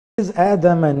Is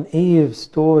Adam and Eve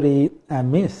story a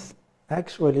myth?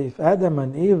 Actually, if Adam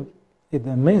and Eve is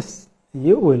a myth,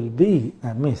 you will be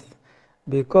a myth.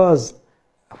 Because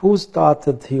who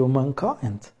started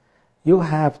humankind? You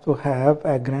have to have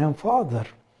a grandfather.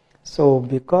 So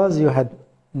because you had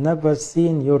never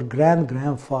seen your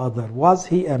grandfather, was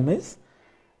he a myth?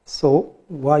 So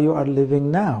why you are living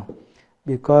now?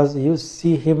 Because you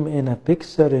see him in a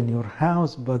picture in your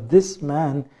house, but this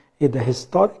man is a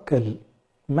historical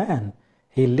man.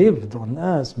 He lived on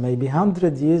earth maybe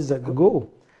 100 years ago.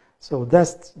 So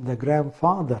that's the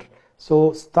grandfather.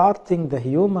 So starting the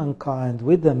humankind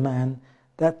with a man,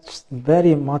 that's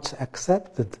very much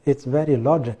accepted. It's very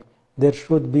logical. There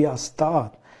should be a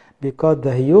start because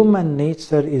the human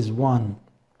nature is one.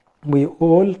 We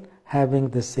all having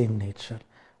the same nature.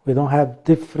 We don't have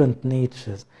different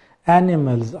natures.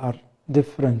 Animals are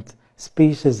different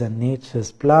species and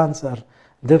natures. Plants are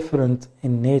different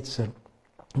in nature.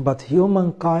 But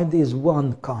humankind is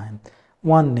one kind,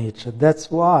 one nature. That's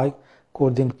why,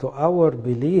 according to our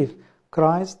belief,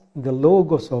 Christ, the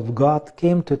Logos of God,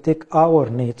 came to take our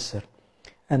nature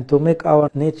and to make our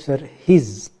nature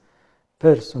His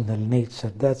personal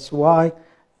nature. That's why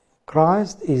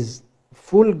Christ is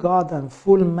full God and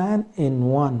full man in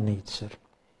one nature.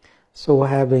 So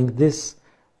having this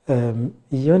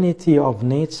unity of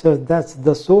nature, that's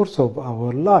the source of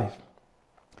our life.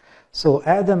 So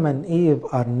Adam and Eve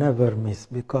are never myths,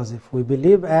 because if we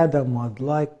believe Adam was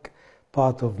like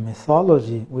part of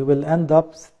mythology, we will end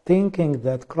up thinking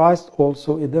that Christ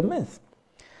also is a myth.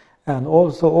 And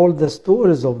also all the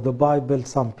stories of the Bible,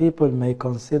 some people may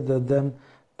consider them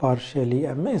partially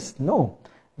a myth. No,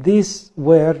 these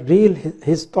were real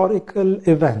historical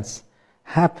events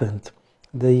happened.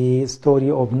 The story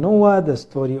of Noah, the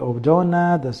story of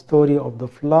Jonah, the story of the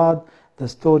flood, the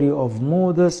story of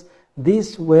Moses.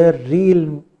 These were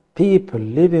real people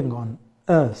living on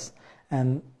earth.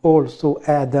 And also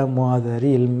Adam was a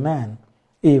real man.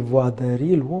 Eve was a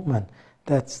real woman.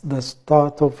 That's the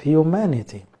start of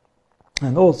humanity.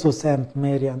 And also Saint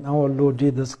Mary and our Lord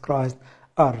Jesus Christ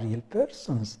are real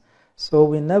persons. So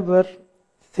we never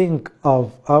think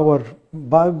of our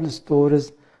Bible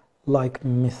stories like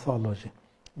mythology.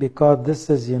 Because this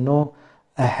is,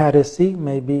 a heresy.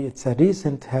 Maybe it's a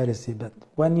recent heresy. But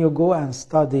when you go and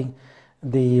study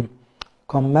the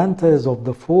commentaries of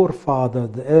the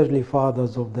forefathers, the early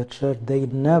fathers of the church, they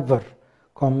never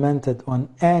commented on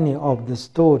any of the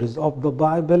stories of the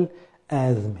Bible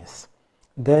as myths.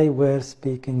 They were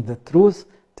speaking the truth,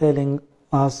 telling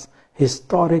us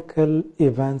historical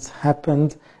events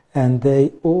happened, and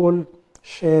they all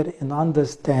share in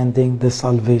understanding the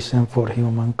salvation for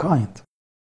humankind.